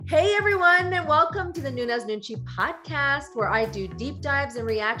Hey everyone, and welcome to the Nuna's Nunchi podcast, where I do deep dives and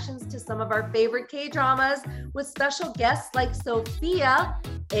reactions to some of our favorite K-dramas with special guests like Sophia,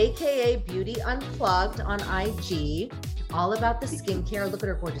 aka Beauty Unplugged on IG, all about the skincare. Look at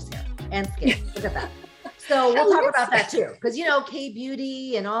her gorgeous hair and skin. Look at that. So we'll talk about that too, because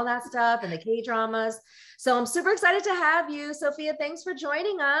K-beauty and all that stuff and the K-dramas. So I'm super excited to have you, Sophia. Thanks for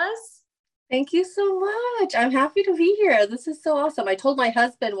joining us. Thank you so much. I'm happy to be here. This is so awesome. I told my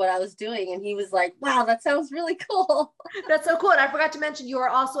husband what I was doing and he was like, wow, that sounds really cool. That's so cool. And I forgot to mention, you are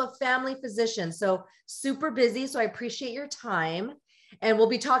also a family physician, so super busy. So I appreciate your time. And we'll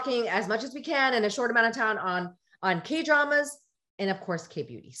be talking as much as we can in a short amount of time on K-dramas and of course,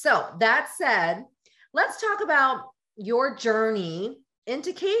 K-beauty. So that said, let's talk about your journey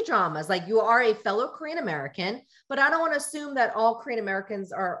into K-dramas. Like, you are a fellow Korean American, but I don't want to assume that all Korean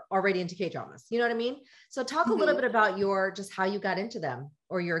Americans are already into K-dramas. You know what I mean? So talk a little bit about just how you got into them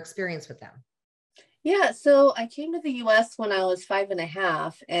or your experience with them. Yeah. So I came to the US when I was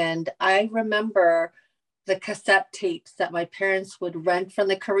 5.5, and I remember the cassette tapes that my parents would rent from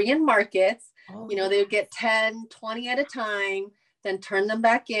the Korean markets. Oh, they would get 10, 20 at a time, then turn them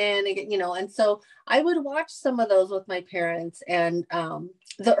back in, and so I would watch some of those with my parents. And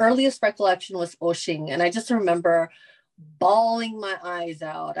the earliest recollection was Oshing. And I just remember bawling my eyes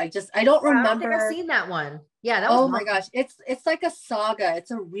out. I don't remember. I don't think I've seen that one. Yeah. That was my gosh. It's like a saga. It's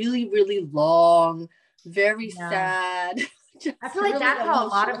a really, really long, very sad. I feel like that's how a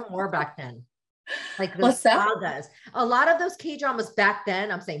lot of them were back then. Like the What's that? sagas. A lot of those K-dramas back then,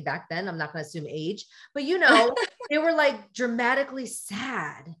 I'm saying back then, I'm not going to assume age, but they were like dramatically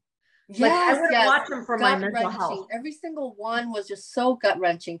sad. Like, I would watch them for my mental health. Every single one was just so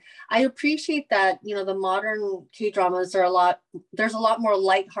gut-wrenching. I appreciate that, the modern K-dramas are there's a lot more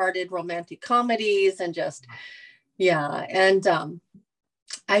lighthearted romantic comedies and just, and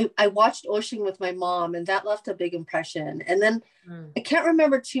I watched Oshing with my mom, and that left a big impression. And then I can't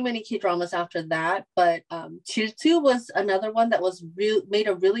remember too many K-dramas after that, but Chiltu was another one that made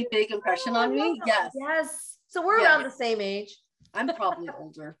a really big impression on me. Yes. So we're around the same age. I'm probably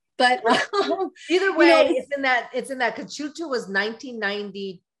older, but either way, it's in that because Chiltu was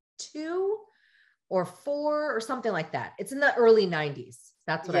 1992 or 4 or something like that. It's in the early 90s.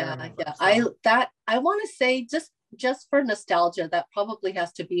 That's what I remember. Yeah. So. I want to say just for nostalgia, that probably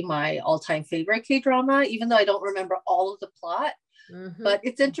has to be my all-time favorite K-drama, even though I don't remember all of the plot. But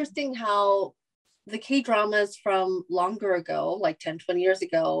it's interesting how the K-dramas from longer ago, like 10, 20 years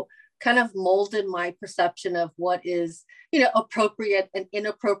ago, kind of molded my perception of what is, appropriate and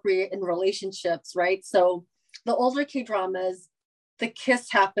inappropriate in relationships, right? So the older K-dramas, the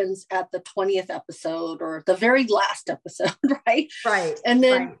kiss happens at the 20th episode or the very last episode, right? Right. And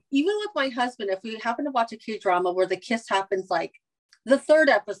then even with my husband, if we happen to watch a K-drama where the kiss happens like the 3rd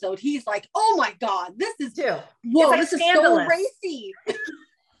episode, he's like, oh my God, this is this is so racy.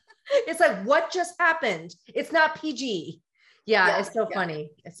 It's like, what just happened? It's not PG. Yeah, it's so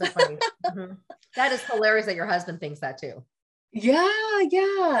funny. It's so funny. That is hilarious that your husband thinks that too.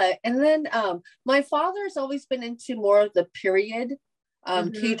 Yeah. And then my father's always been into more of the period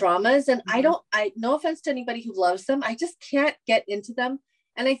K-dramas, and I no offense to anybody who loves them, I just can't get into them.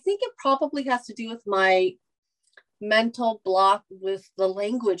 And I think it probably has to do with my mental block with the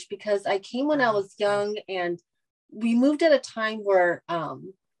language, because I came when I was young and we moved at a time where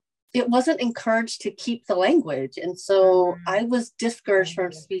it wasn't encouraged to keep the language. And so I was discouraged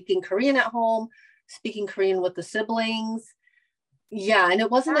from speaking Korean at home, speaking Korean with the siblings. Yeah, and it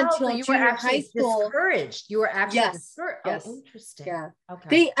wasn't until you were actually high school. Discouraged. You were actually discouraged. Yes. Oh, interesting. Yeah.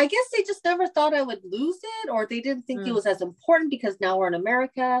 Okay. I guess they just never thought I would lose it, or they didn't think it was as important because now we're in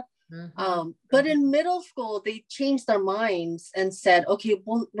America. But in middle school, they changed their minds and said, okay,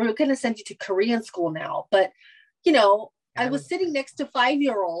 well, we're going to send you to Korean school now. But, I was sitting next to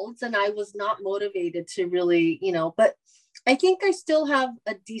 5-year-olds and I was not motivated to really, but I think I still have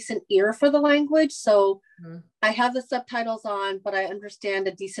a decent ear for the language. So I have the subtitles on, but I understand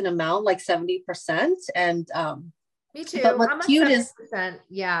a decent amount, like 70%. And me too. But what's cute is,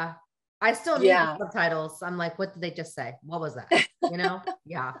 yeah, I still need the subtitles. I'm like, what did they just say? What was that?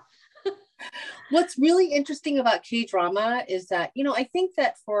 Yeah. What's really interesting about K-drama is that, I think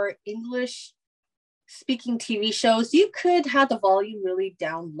that for English speaking TV shows, you could have the volume really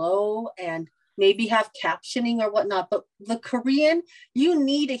down low and maybe have captioning or whatnot, but the Korean, you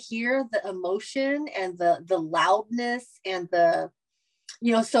need to hear the emotion and the loudness and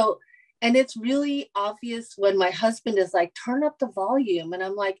so, and it's really obvious when my husband is like, turn up the volume. And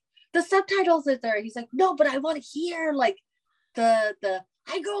I'm like, the subtitles are there. He's like, no, but I want to hear like the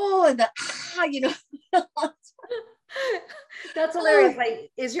I go and the That's hilarious.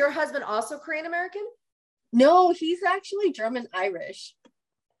 Like, is your husband also Korean American? No, he's actually German Irish.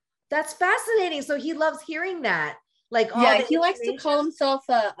 That's fascinating. So he loves hearing that. Like all Yeah, the he likes to call himself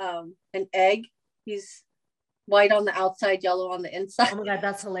an egg. He's white on the outside, yellow on the inside. Oh my God,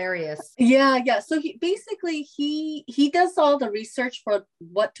 that's hilarious. Yeah. So he basically he does all the research for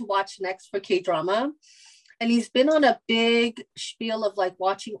what to watch next for K-drama. And he's been on a big spiel of like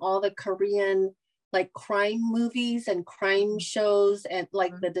watching all the Korean like crime movies and crime shows and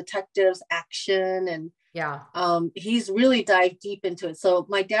like the detectives action and yeah. He's really dived deep into it. So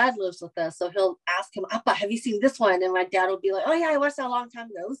my dad lives with us, so he'll ask him, Appa, have you seen this one? And my dad will be like, oh yeah, I watched that a long time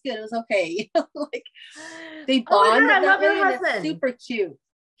ago. It was good. It was okay. Like they bond I that love way, your and husband. it's super cute.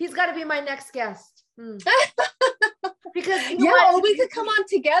 He's got to be my next guest. Because or we could come on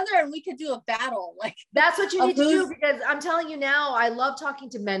together and we could do a battle. Like that's what you need to do, because I'm telling you now, I love talking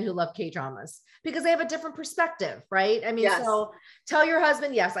to men who love K-dramas because they have a different perspective, right? I mean, so tell your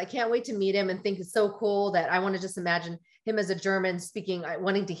husband, yes, I can't wait to meet him and think it's so cool that I want to just imagine him as a German speaking,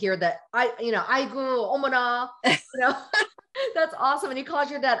 wanting to hear that Aigu, omona, that's awesome. And he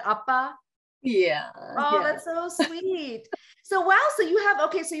calls your dad Appa. Yeah. Oh, that's so sweet. So wow, so you have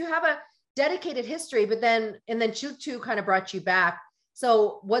a dedicated history, but then Choo kind of brought you back.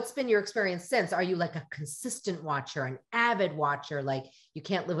 So what's been your experience since? Are you like a consistent watcher, an avid watcher, like you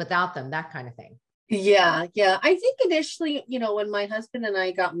can't live without them, that kind of thing? Yeah. I think initially, when my husband and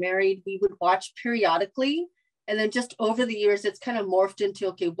I got married, we would watch periodically. And then just over the years, it's kind of morphed into,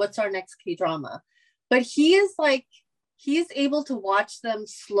 okay, what's our next K-drama? But he is able to watch them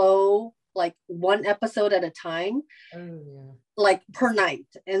slow, like one episode at a time, like per night.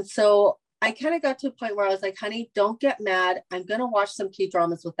 And so I kind of got to a point where I was like, honey, don't get mad. I'm going to watch some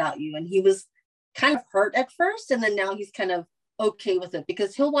K-dramas without you. And he was kind of hurt at first. And then now he's kind of okay with it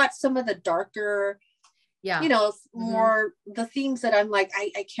because he'll watch some of the darker, more the themes that I'm like,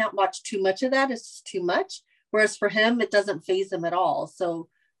 I can't watch too much of that. It's just too much. Whereas for him, it doesn't faze him at all. So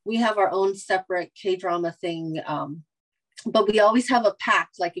we have our own separate K-drama thing. But we always have a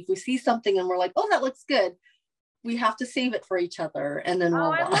pact. Like if we see something and we're like, oh, that looks good, we have to save it for each other. And then we'll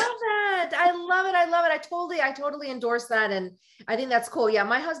watch. I love that. I love it. I totally endorse that. And I think that's cool. Yeah.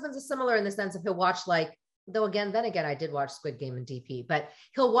 My husband's similar in the sense of he'll watch then again, I did watch Squid Game and DP, but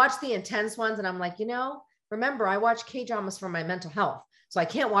he'll watch the intense ones. And I'm like, remember I watch K-dramas for my mental health. So I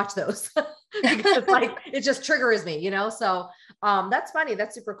can't watch those because it just triggers me, So that's funny.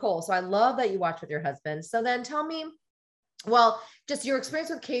 That's super cool. So I love that you watch with your husband. So then tell me, well, just your experience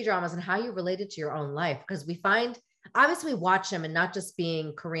with K-dramas and how you relate it to your own life. Because we find, obviously we watch them and not just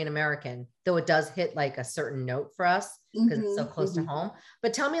being Korean American, though it does hit like a certain note for us because it's so close to home.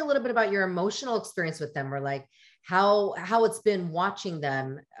 But tell me a little bit about your emotional experience with them, or like how it's been watching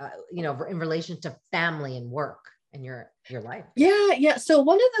them, in relation to family and work and your life. Yeah. So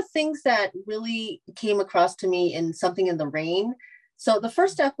one of the things that really came across to me in Something in the Rain. So the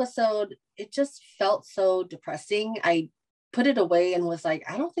first episode, it just felt so depressing. I put it away and was like,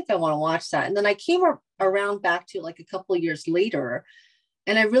 I don't think I want to watch that. And then I came around back to like a couple of years later,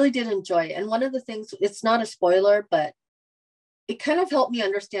 and I really did enjoy it. And one of the things, it's not a spoiler, but it kind of helped me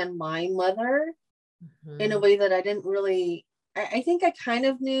understand my mother in a way that I didn't really, I think I kind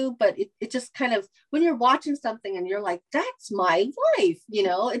of knew, but it just kind of, when you're watching something and you're like, that's my life,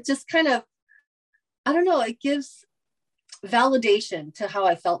 it just kind of, I don't know, it gives validation to how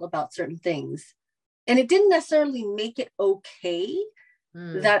I felt about certain things. And it didn't necessarily make it okay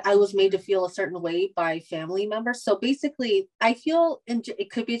that I was made to feel a certain way by family members. So basically, I feel, it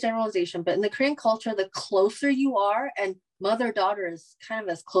could be a generalization, but in the Korean culture, the closer you are, and mother-daughter is kind of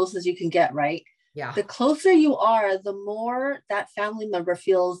as close as you can get, right? Yeah. The closer you are, the more that family member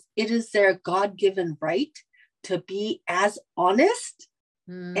feels it is their God-given right to be as honest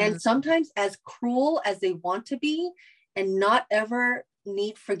and sometimes as cruel as they want to be, and not ever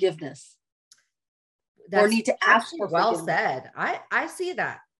need forgiveness. Or need to ask for well forgiveness. Said. I see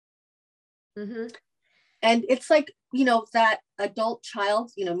that. Mm-hmm. And it's like, that adult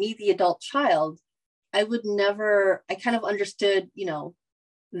child, me, the adult child, I kind of understood,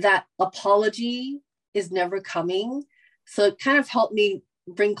 that apology is never coming. So it kind of helped me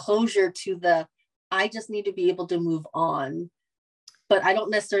bring closure to I just need to be able to move on, but I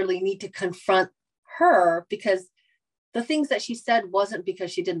don't necessarily need to confront her, because the things that she said wasn't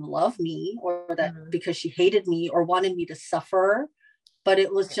because she didn't love me or that because she hated me or wanted me to suffer, but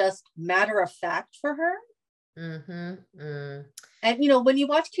it was just matter of fact for her. And, when you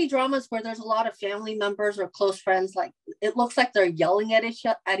watch K-dramas where there's a lot of family members or close friends, like it looks like they're yelling at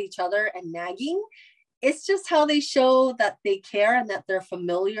each other and nagging. It's just how they show that they care and that they're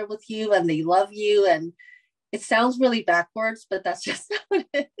familiar with you and they love you. And it sounds really backwards, but that's just how it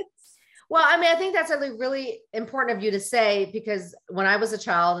is. Well, I mean, I think that's really, really important of you to say, because when I was a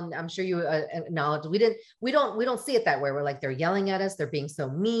child, and I'm sure you acknowledge, we don't see it that way. We're like, they're yelling at us. They're being so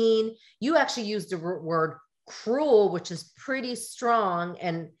mean. You actually used the word cruel, which is pretty strong.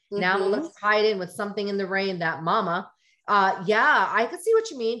 And now let's tie it in with something in the rain, that mama. Yeah, I could see what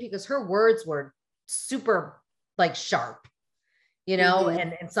you mean, because her words were super like sharp, you know,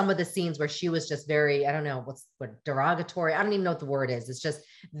 and some of the scenes where she was just very, I don't know, what derogatory. I don't even know what the word is. It's just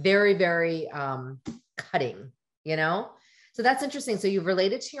very, very cutting, you know? So that's interesting. So you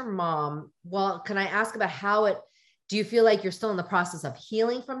related to your mom. Well, can I ask about do you feel like you're still in the process of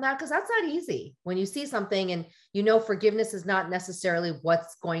healing from that? Because that's not easy when you see something and, you know, forgiveness is not necessarily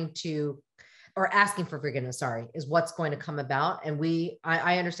what's going to, or asking for forgiveness, sorry, is what's going to come about. And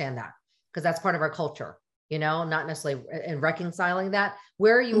I understand that, because that's part of our culture, you know, not necessarily in reconciling that.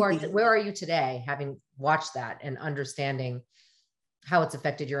 Where are you today, having watched that and understanding how it's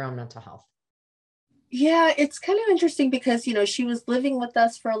affected your own mental health? Yeah, it's kind of interesting because, you know, she was living with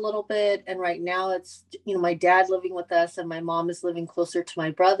us for a little bit. And right now it's, you know, my dad living with us and my mom is living closer to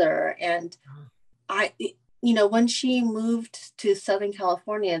my brother. And you know, when she moved to Southern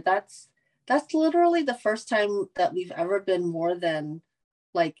California, that's literally the first time that we've ever been more than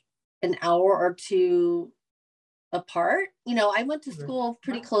like an hour or two apart. You know, I went to school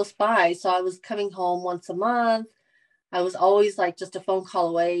pretty close by, so I was coming home once a month. I was always like just a phone call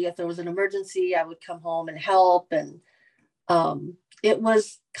away. If there was an emergency, I would come home and help. And it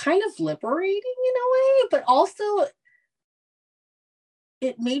was kind of liberating in a way, but also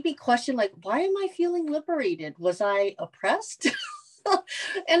it made me question, like, why am I feeling liberated? Was I oppressed?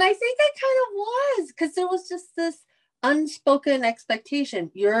 And I think I kind of was, because there was just this unspoken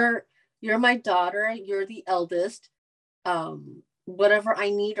expectation. You're my daughter. You're the eldest. Whatever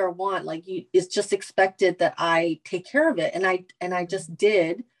I need or want, like, it's just expected that I take care of it. And I just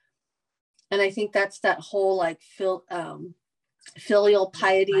did. And I think that's that whole like filial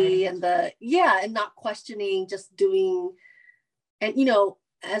piety and and not questioning, just doing. And, you know,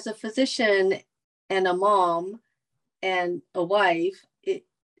 as a physician and a mom and a wife,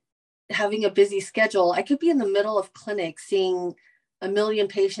 having a busy schedule, I could be in the middle of clinic seeing a million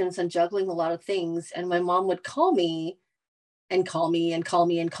patients and juggling a lot of things. And my mom would call me and call me and call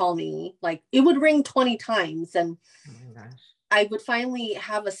me and call me. Like, it would ring 20 times. And I would finally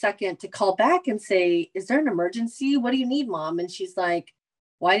have a second to call back and say, is there an emergency? What do you need, Mom? And she's like,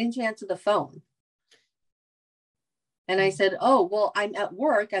 why didn't you answer the phone? And I said, oh, well, I'm at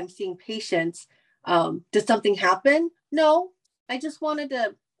work. I'm seeing patients. Did something happen? No, I just wanted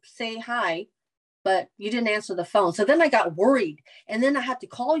to say hi, but you didn't answer the phone. So then I got worried. And then I had to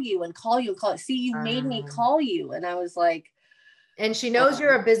call you and call you and call. See, you made me call you. And I was like. And she knows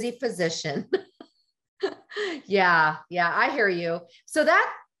you're a busy physician. Yeah, I hear you. So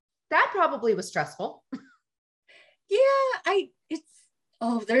that probably was stressful. Yeah,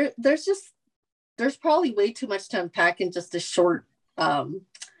 there's probably way too much to unpack in just a short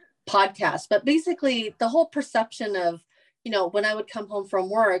podcast. But basically, the whole perception of, you know, when I would come home from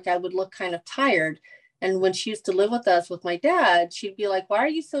work, I would look kind of tired. And when she used to live with us with my dad, she'd be like, why are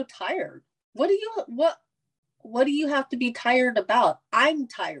you so tired? What do you have to be tired about? I'm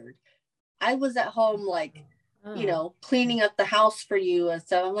tired. I was at home, like, you know, cleaning up the house for you and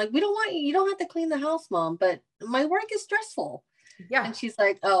stuff. I'm like, you don't have to clean the house, Mom, but my work is stressful. Yeah. And she's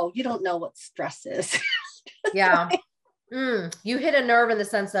like, oh, you don't know what stress is. Yeah. You hit a nerve in the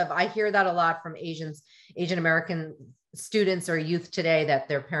sense of, I hear that a lot from Asian American students or youth today, that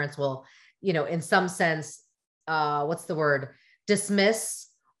their parents will, you know, in some sense, what's the word? Dismiss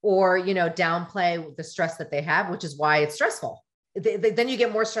or, you know, downplay the stress that they have, which is why it's stressful. Then you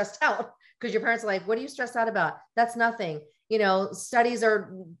get more stressed out because your parents are like, what are you stressed out about? That's nothing. You know,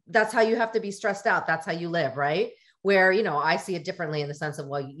 that's how you have to be stressed out. That's how you live, right? Where, you know, I see it differently in the sense of,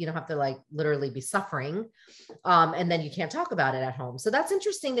 well, you don't have to like literally be suffering. And then you can't talk about it at home. So that's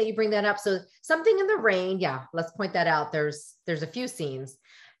interesting that you bring that up. So something in the rain. Yeah. Let's point that out. There's a few scenes,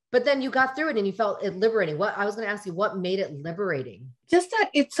 but then you got through it and you felt it liberating. I was going to ask you, what made it liberating? Just that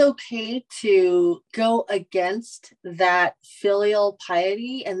it's okay to go against that filial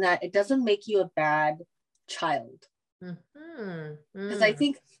piety and that it doesn't make you a bad child. Because I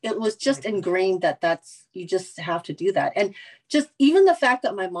think it was just ingrained that's you just have to do that. And just even the fact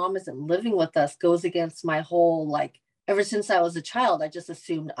that my mom isn't living with us goes against my whole, like, ever since I was a child, I just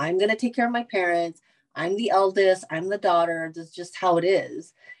assumed I'm going to take care of my parents. I'm the eldest. I'm the daughter. That's just how it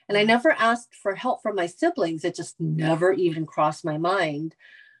is. And I never asked for help from my siblings. It just never even crossed my mind.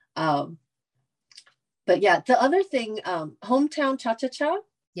 But yeah, the other thing, Hometown Cha-Cha-Cha.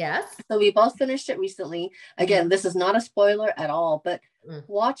 Yes. So we both finished it recently. Again, this is not a spoiler at all, but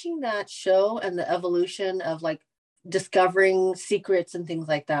watching that show and the evolution of like discovering secrets and things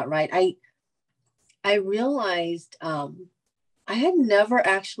like that, right? I realized I had never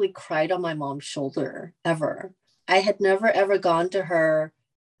actually cried on my mom's shoulder ever. I had never ever gone to her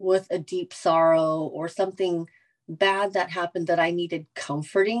with a deep sorrow or something bad that happened that I needed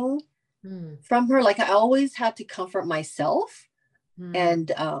comforting from her. Like I always had to comfort myself.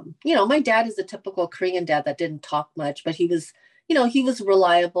 And, you know, my dad is a typical Korean dad that didn't talk much, but he was, you know, he was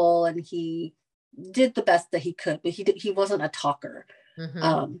reliable and he did the best that he could, but he wasn't a talker.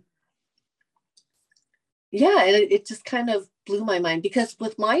 Yeah. And it just kind of blew my mind because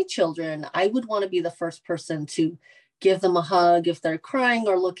with my children, I would want to be the first person to give them a hug if they're crying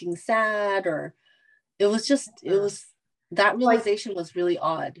or looking sad, or it was that realization was really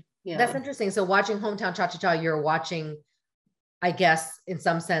odd. Yeah. That's interesting. So watching Hometown Cha-Cha-Cha, you're watching, I guess, in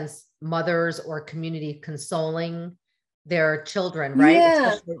some sense, mothers or community consoling their children, right?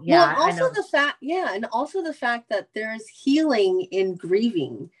 Yeah. Well, also and also the fact that there's healing in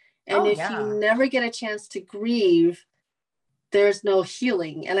grieving. And if you never get a chance to grieve, there's no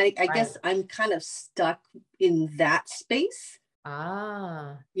healing. And I guess I'm kind of stuck in that space.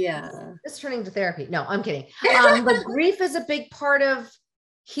 Yeah. It's turning to therapy. No, I'm kidding. But grief is a big part of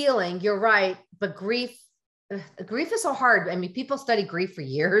healing. You're right. But grief is so hard. I mean, people study grief for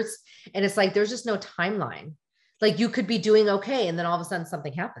years and it's like, there's just no timeline. Like you could be doing okay. And then all of a sudden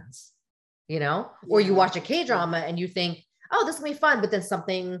something happens, you know, or you watch a K-drama and you think, oh, this will be fun. But then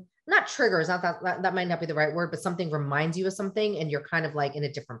something not triggers, not that might not be the right word, but something reminds you of something and you're kind of like in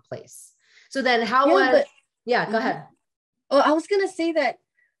a different place. So then go ahead. Oh, I was going to say that.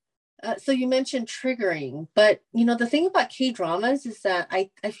 So you mentioned triggering, but you know, the thing about K-dramas is that I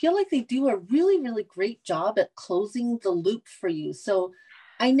feel like they do a really, really great job at closing the loop for you. So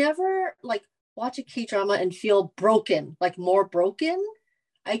I never like watch a K-drama and feel broken, like more broken.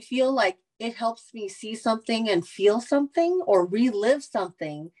 I feel like it helps me see something and feel something or relive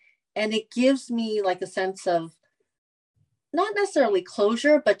something. And it gives me like a sense of not necessarily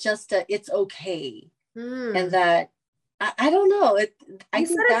closure, but just it's okay. And that I don't know. You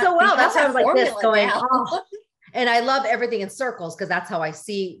said it so well. That's how I was like this going, oh. And I love everything in circles because that's how I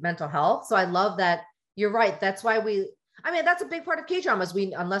see mental health. So I love that. You're right. That's why that's a big part of K-dramas.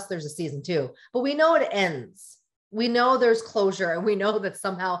 Unless there's a season 2, but we know it ends. We know there's closure and we know that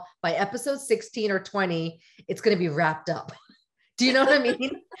somehow by episode 16 or 20, it's going to be wrapped up. Do you know what I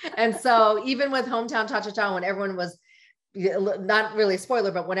mean? And so even with Hometown Cha-Cha-Cha, when everyone was not really a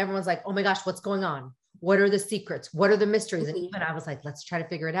spoiler, but when everyone's like, oh my gosh, what's going on? What are the secrets? What are the mysteries? And even I was like, let's try to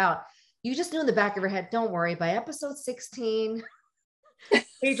figure it out. You just knew in the back of your head, don't worry, by episode 16,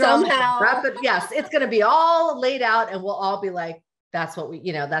 somehow, yes, it's going to be all laid out and we'll all be like, that's what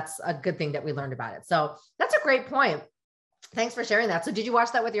that's a good thing that we learned about it. So that's a great point. Thanks for sharing that. So did you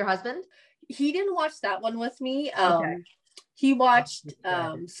watch that with your husband? He didn't watch that one with me. He watched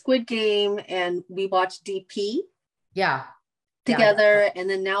Squid Game and we watched DP. Together. And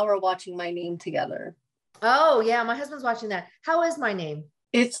then now we're watching My Name together. Oh yeah, my husband's watching that. How is My Name?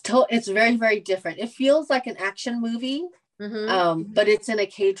 It's very, very different. It feels like an action movie, but it's in a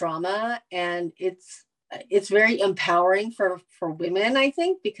K-drama, and it's very empowering for women, I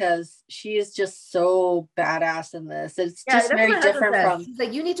think, because she is just so badass in this. It's just very different from. He's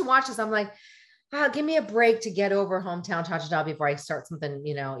like, you need to watch this. I'm like, give me a break to get over Hometown Cha-Cha-Cha before I start something,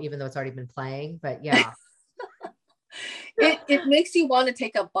 even though it's already been playing. But yeah. It makes you want to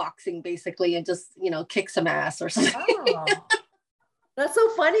take up boxing basically and just, kick some ass or something. Oh, that's so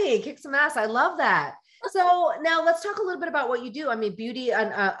funny. Kick some ass. I love that. So now let's talk a little bit about what you do. I mean, beauty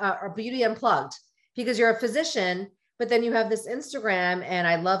Unplugged, because you're a physician, but then you have this Instagram and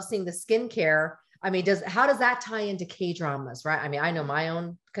I love seeing the skincare. I mean, how does that tie into K-dramas, right? I mean, I know my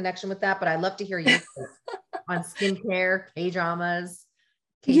own connection with that, but I'd love to hear you on skincare, K-dramas.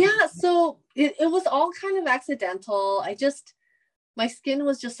 Yeah, so it was all kind of accidental. My skin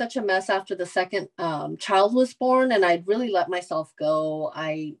was just such a mess after the second child was born, and I'd really let myself go.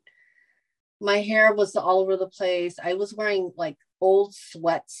 My hair was all over the place. I was wearing like old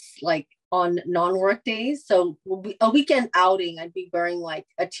sweats, like on non-work days. So a weekend outing, I'd be wearing like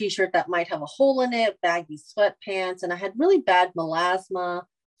a t-shirt that might have a hole in it, baggy sweatpants, and I had really bad melasma,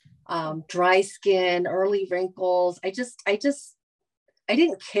 dry skin, early wrinkles. I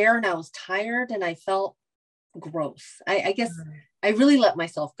didn't care, and I was tired and I felt gross. I guess I really let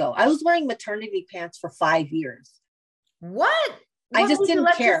myself go. I was wearing maternity pants for 5 years. What? I just didn't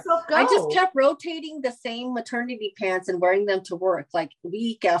care. I just kept rotating the same maternity pants and wearing them to work like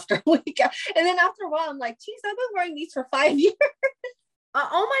week after week. And then after a while, I'm like, geez, I've been wearing these for 5 years.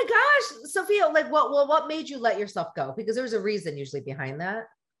 Oh my gosh, Sophia, like what made you let yourself go? Because there's a reason usually behind that.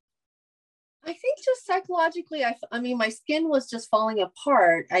 I think just psychologically, I mean, my skin was just falling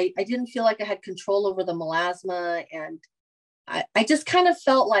apart. I didn't feel like I had control over the melasma. And I just kind of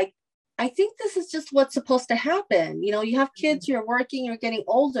felt like, I think this is just what's supposed to happen. You know, you have kids, you're working, you're getting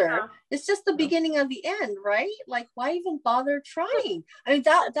older. Yeah. It's just the beginning of the end, right? Like, why even bother trying? I mean,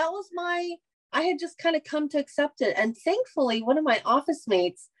 that was I had just kind of come to accept it. And thankfully, one of my office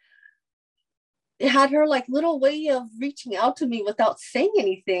mates had her like little way of reaching out to me without saying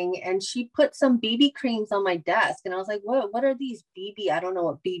anything. And she put some BB creams on my desk. And I was like, what are these BB? I don't know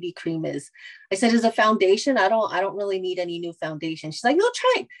what BB cream is. I said, is a foundation. I don't really need any new foundation. She's like, no,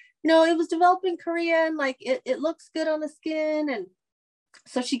 try it. You know, it was developed in Korea and like, it looks good on the skin. And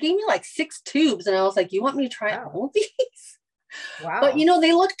so she gave me like 6 tubes. And I was like, you want me to try all of these? Wow. But you know,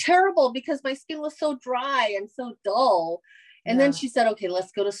 they look terrible because my skin was so dry and so dull. And then she said, okay,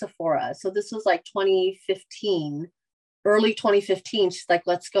 let's go to Sephora. So this was like 2015, early 2015. She's like,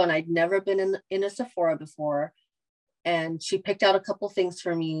 let's go. And I'd never been in a Sephora before. And she picked out a couple things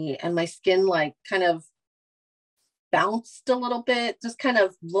for me, and my skin like kind of bounced a little bit, just kind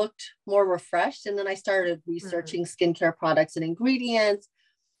of looked more refreshed. And then I started researching skincare products and ingredients.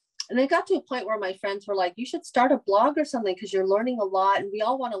 And it got to a point where my friends were like, you should start a blog or something because you're learning a lot and we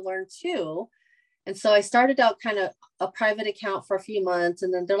all want to learn too. And so I started out kind of a private account for a few months,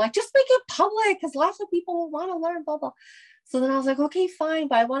 and then they're like, just make it public because lots of people will want to learn, blah, blah. So then I was like, okay, fine,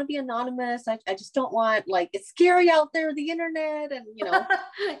 but I want to be anonymous. I just don't want, like, it's scary out there, the internet, and, you know.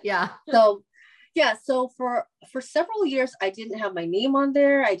 Yeah. So, yeah. So for several years, I didn't have my name on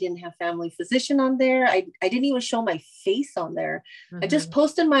there. I didn't have family physician on there. I didn't even show my face on there. I just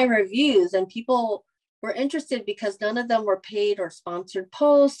posted my reviews, and people were interested because none of them were paid or sponsored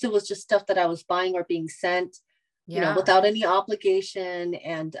posts. It was just stuff that I was buying or being sent, you know, without any obligation.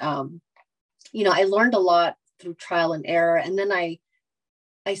 And, you know, I learned a lot through trial and error. And then I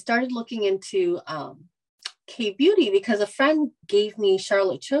started looking into K-beauty because a friend gave me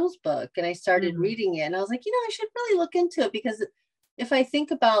Charlotte Cho's book, and I started reading it. And I was like, you know, I should really look into it, because if I think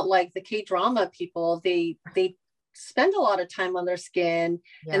about like the K-drama people, they spend a lot of time on their skin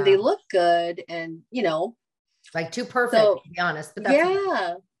and they look good, and you know, like too perfect, to be honest. But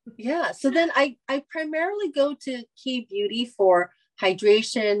that's so then I primarily go to K-beauty for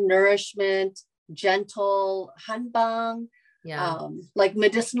hydration, nourishment, gentle hanbang, like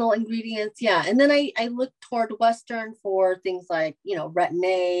medicinal ingredients. And then I look toward Western for things like, you know,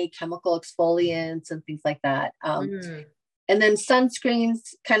 retin-A, chemical exfoliants, and things like that. And then sunscreens,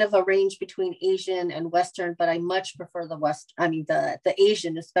 kind of a range between Asian and Western, but I much prefer the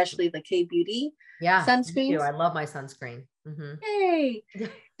Asian, especially the K-beauty sunscreens. I love my sunscreen. Yay.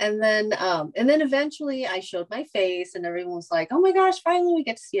 And then eventually I showed my face, and everyone was like, oh my gosh, finally we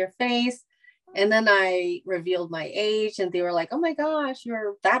get to see your face. And then I revealed my age, and they were like, oh my gosh,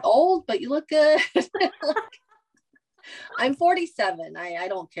 you're that old, but you look good. I'm 47. I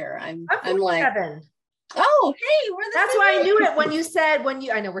don't care. I'm like, oh, hey, that's why I knew it when you said,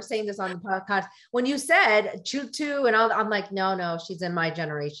 I know we're saying this on the podcast, when you said two, and I'm like, no, she's in my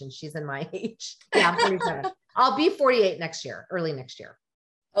generation. She's in my age. Yeah, I'm 47. I'll be 48 next year, early next year.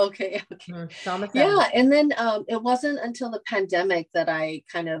 Okay. Yeah. And then it wasn't until the pandemic that I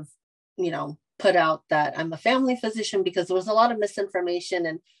kind of, you know, put out that I'm a family physician, because there was a lot of misinformation.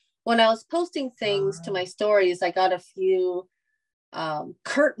 And when I was posting things to my stories, I got a few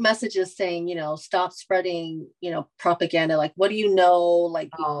curt messages saying, you know, stop spreading, you know, propaganda. Like, what do you know? Like,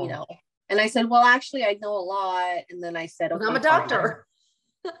 you know, and I said, well, actually, I know a lot. And then I said, okay, I'm a doctor.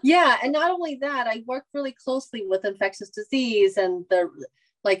 Yeah. And not only that, I worked really closely with infectious disease, and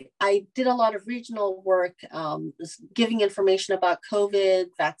I did a lot of regional work, giving information about COVID,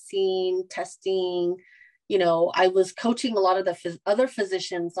 vaccine, testing. You know, I was coaching a lot of the other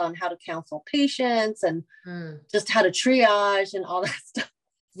physicians on how to counsel patients and just how to triage and all that stuff.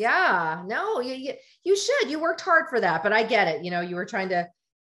 Yeah, no, you should. You worked hard for that, but I get it. You know, you were trying to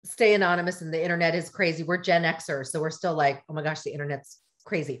stay anonymous, and the internet is crazy. We're Gen Xers, so we're still like, oh my gosh, the internet's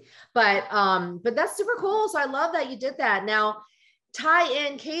crazy. But that's super cool. So I love that you did that. Now, tie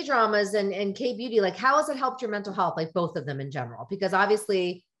in K-dramas and K-beauty, like how has it helped your mental health, like both of them in general? Because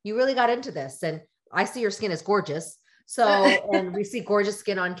obviously you really got into this, and I see your skin is gorgeous. So, and we see gorgeous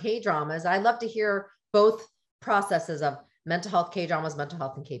skin on K-dramas. I'd love to hear both processes of mental health, K-dramas, mental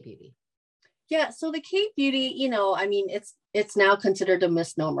health, and K-beauty. Yeah. So the K-beauty, you know, I mean, it's now considered a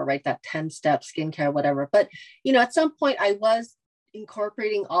misnomer, right? That 10-step skincare, whatever. But, you know, at some point I was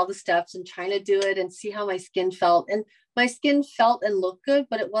incorporating all the steps and trying to do it and see how my skin felt. And my skin felt and looked good,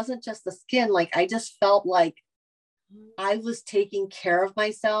 but it wasn't just the skin. Like, I just felt like I was taking care of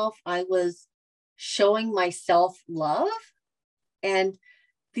myself. I was showing myself love. And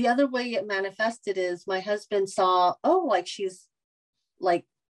the other way it manifested is my husband saw, oh, like she's like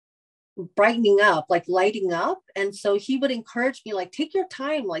brightening up, like lighting up. And so he would encourage me, like, take your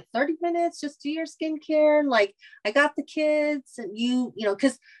time, like 30 minutes, just do your skincare. And like, I got the kids and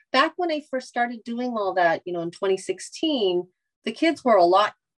because back when I first started doing all that, in 2016, the kids were a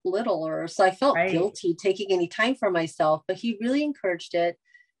lot littler. So I felt guilty taking any time for myself, but he really encouraged it.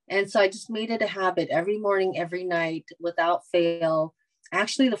 And so I just made it a habit every morning, every night without fail.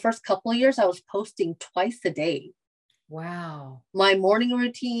 Actually, the first couple of years I was posting twice a day. Wow. My morning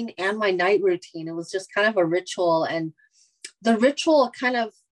routine and my night routine. It was just kind of a ritual. And the ritual kind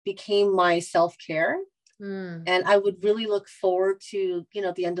of became my self-care. And I would really look forward to,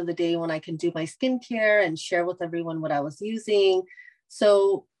 the end of the day when I can do my skincare and share with everyone what I was using.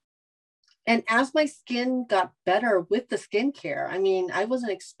 So, and as my skin got better with the skincare, I mean, I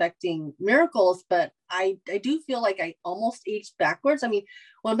wasn't expecting miracles, but I do feel like I almost aged backwards. I mean,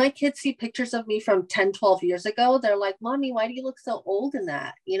 when my kids see pictures of me from 10, 12 years ago, they're like, Mommy, why do you look so old in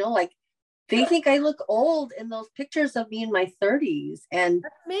that? Like they think I look old in those pictures of me in my 30s. And,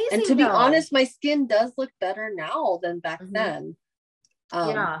 That's amazing, and to be honest, my skin does look better now than back then.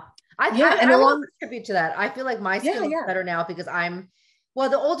 I will contribute to that. I feel like my skin looks better now because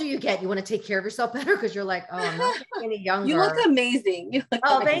the older you get, you want to take care of yourself better because you're like, oh, I'm not getting any younger. You look amazing.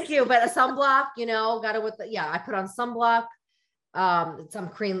 Thank you. But a sunblock, I put on sunblock. Some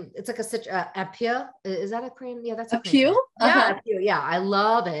cream. It's like a Pure. Is that a cream? Yeah, that's a Pure. Yeah, Pure. Yeah, I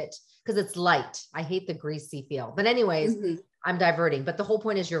love it because it's light. I hate the greasy feel. But anyways, I'm diverting. But the whole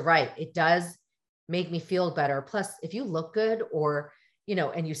point is you're right. It does make me feel better. Plus, if you look good or,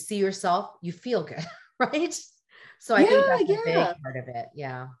 and you see yourself, you feel good, right? So I think that's a big part of it.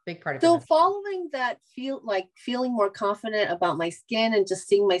 Yeah. Big part of it. So following that, feeling more confident about my skin and just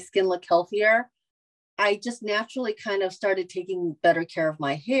seeing my skin look healthier, I just naturally kind of started taking better care of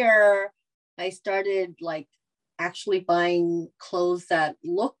my hair. I started like actually buying clothes that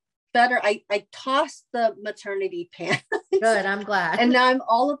look better. I tossed the maternity pants. Good. I'm glad. And now I'm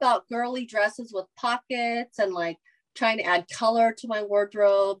all about girly dresses with pockets and like trying to add color to my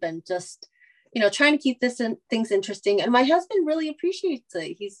wardrobe and just, trying to keep things interesting. And my husband really appreciates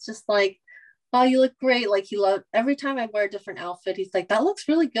it. He's just like, oh, you look great. Like every time I wear a different outfit, he's like, that looks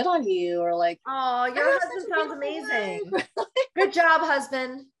really good on you. Or like, oh, your husband sounds amazing. Good job,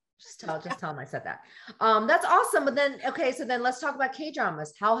 husband. Just tell him I said that. That's awesome. But then, okay. So then let's talk about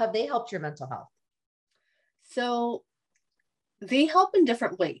K-dramas. How have they helped your mental health? So they help in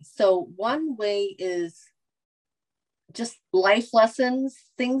different ways. So one way is just life lessons,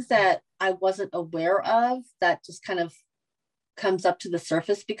 things that I wasn't aware of that just kind of comes up to the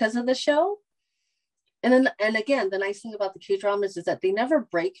surface because of the show. And again, the nice thing about the K-dramas is that they never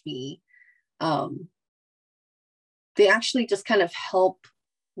break me. They actually just kind of help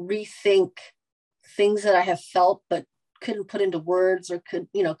rethink things that I have felt, but couldn't put into words or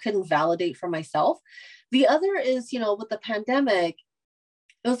couldn't validate for myself. The other is, with the pandemic,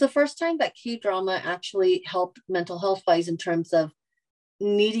 it was the first time that K-drama actually helped mental health wise in terms of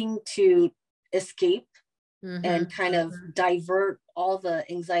needing to escape and kind of divert all the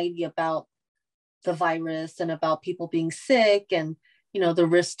anxiety about the virus and about people being sick and, the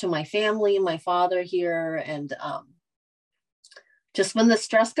risk to my family and my father here. And just when the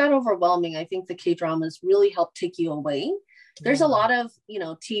stress got overwhelming, I think the K-dramas really help take you away. There's a lot of,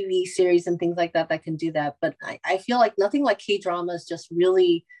 TV series and things like that can do that. But I feel like nothing like K-dramas just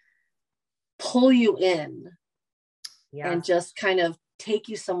really pull you in and just kind of take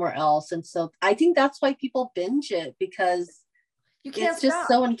you somewhere else. And so I think that's why people binge it, because it's just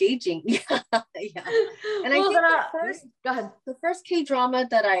so engaging. And I think the first K-drama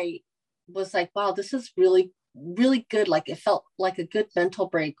that I was like, wow, this is really, really good. Like it felt like a good mental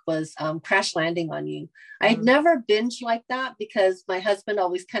break was Crash Landing on You. I'd never binged like that because my husband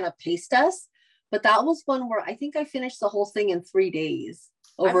always kind of paced us. But that was one where I think I finished the whole thing in 3 days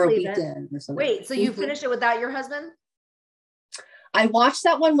over a weekend or something. Wait, so you finished it without your husband? I watched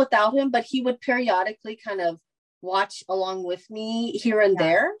that one without him, but he would periodically kind of watch along with me here and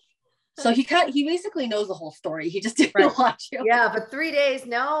there. So he basically knows the whole story. He just didn't watch it. Yeah, but 3 days.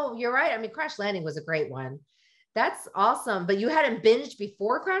 No, you're right. I mean, Crash Landing was a great one. That's awesome. But you hadn't binged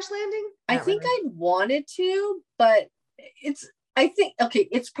before Crash Landing? I think I wanted to, but it's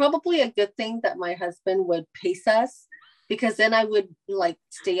probably a good thing that my husband would pace us, because then I would like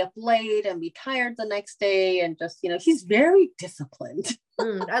stay up late and be tired the next day. And just, he's very disciplined.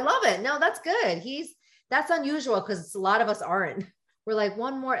 I love it. No, that's good. That's unusual because a lot of us aren't. we're like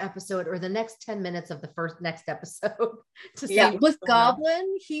one more episode or the next 10 minutes of the next episode to see. Yeah, with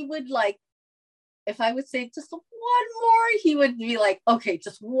Goblin, he would like, if I would say just one more, he would be like, okay,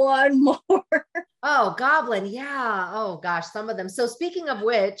 just one more. Oh, Goblin. Yeah. Oh gosh, some of them. So speaking of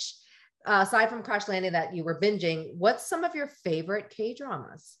which, aside from Crash Landing that you were binging, what's some of your favorite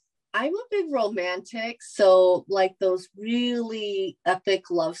K-dramas? I'm a big romantic, so like those really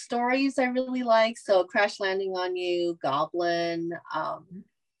epic love stories I really like. So Crash Landing on You, Goblin,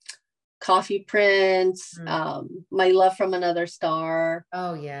 Coffee Prince, My Love from Another Star.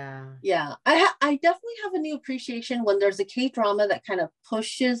 Oh yeah. Yeah. I definitely have a new appreciation when there's a K-drama that kind of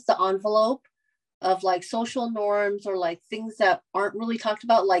pushes the envelope of like social norms or like things that aren't really talked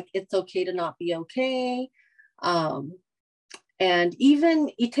about, like it's okay to not be okay. And even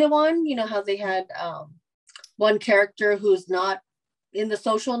Itaewon, you know how they had one character who's not in the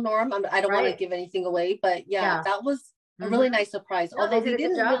social norm. I don't want to give anything away, but yeah. That was a really nice surprise. No, although they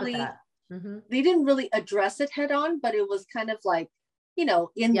didn't really address it head on, but it was kind of like, you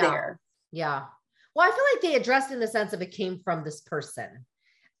know, in there. Yeah. Well, I feel like they addressed in the sense of it came from this person.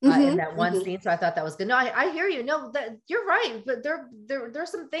 In that one scene. So I thought that was good. No, I hear you. No, that you're right. But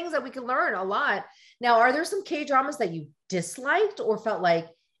there's some things that we can learn a lot. Now, are there some K-dramas that you disliked or felt like,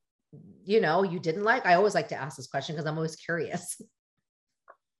 you know, you didn't like? I always like to ask this question because I'm always curious.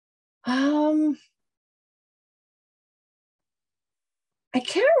 I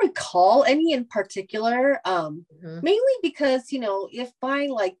can't recall any in particular. Mainly because, you know, if by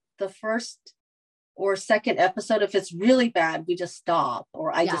like the first or second episode, if it's really bad, we just stop,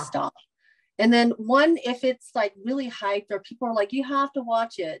 or I just stop. And then one, if it's like really hyped or people are like, you have to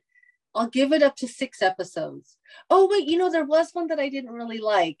watch it, I'll give it up to 6 episodes. Oh wait, you know, there was one that I didn't really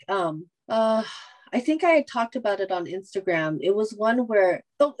like. I think I had talked about it on Instagram. It was one where,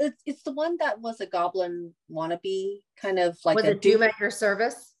 it's the one that was a Goblin wannabe, kind of like was it Doom at Your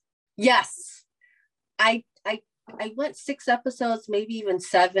Service? Yes. I went 6 episodes, maybe even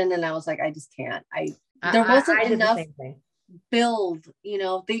 7, and I was like, I just can't. There wasn't enough build, you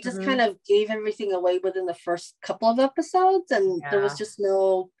know. They just kind of gave everything away within the first couple of episodes, and there was just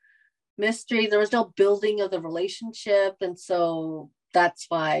no mystery. There was no building of the relationship, and so that's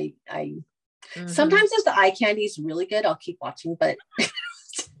why sometimes if the eye candy is really good, I'll keep watching, but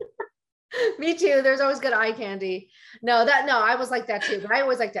me too. There's always good eye candy. No, I was like that too, but I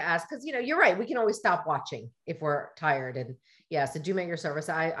always like to ask, because, you know, you're right. We can always stop watching if we're tired. And so do make your service.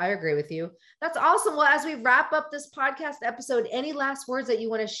 I agree with you. That's awesome. Well, as we wrap up this podcast episode, any last words that you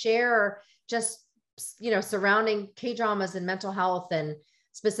want to share, or just, you know, surrounding K-dramas and mental health and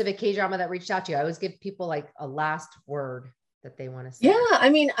specific K-drama that reached out to you? I always give people like a last word that they want to say. Yeah,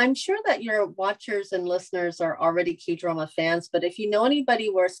 I mean, I'm sure that your watchers and listeners are already K-drama fans, but if you know anybody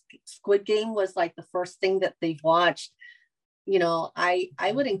where Squid Game was like the first thing that they've watched, you know, I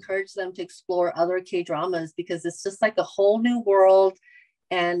would encourage them to explore other K-dramas, because it's just like a whole new world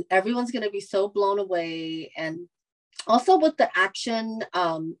and everyone's going to be so blown away. And also with the action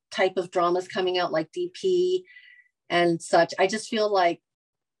type of dramas coming out like DP and such, I just feel like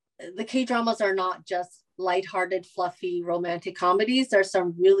the K-dramas are not just lighthearted, fluffy, romantic comedies. There's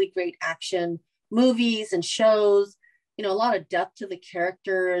some really great action movies and shows, you know, a lot of depth to the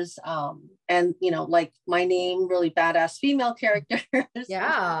characters. And, you know, like My Name, really badass female characters.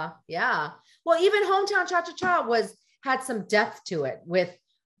 Yeah. Well, even Hometown Cha-Cha-Cha had some depth to it with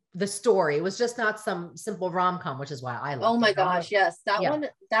the story. It was just not some simple rom-com, which is why I love it. Oh my gosh. Yes.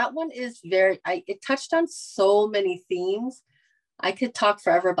 That one is it touched on so many themes. I could talk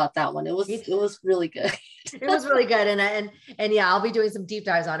forever about that one. It was really good. It was really good. And yeah, I'll be doing some deep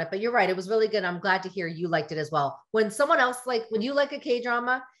dives on it, but you're right. It was really good. I'm glad to hear you liked it as well. When someone else, when you like a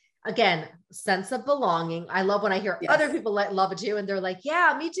K-drama, again, sense of belonging. I love when I hear other people love it too. And they're like,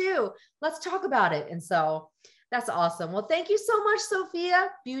 yeah, me too. Let's talk about it. And so that's awesome. Well, thank you so much, Sophia,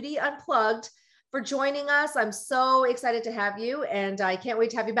 Beauty Unplugged, for joining us. I'm so excited to have you. And I can't wait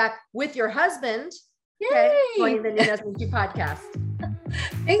to have you back with your husband. Yay! Joining the Nuna's Nichi podcast.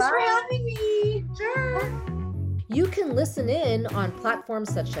 Thanks for having me. Sure. You can listen in on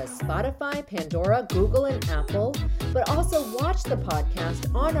platforms such as Spotify, Pandora, Google, and Apple, but also watch the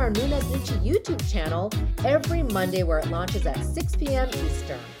podcast on our Nuna's Nichi YouTube channel every Monday, where it launches at 6 p.m.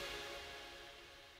 Eastern.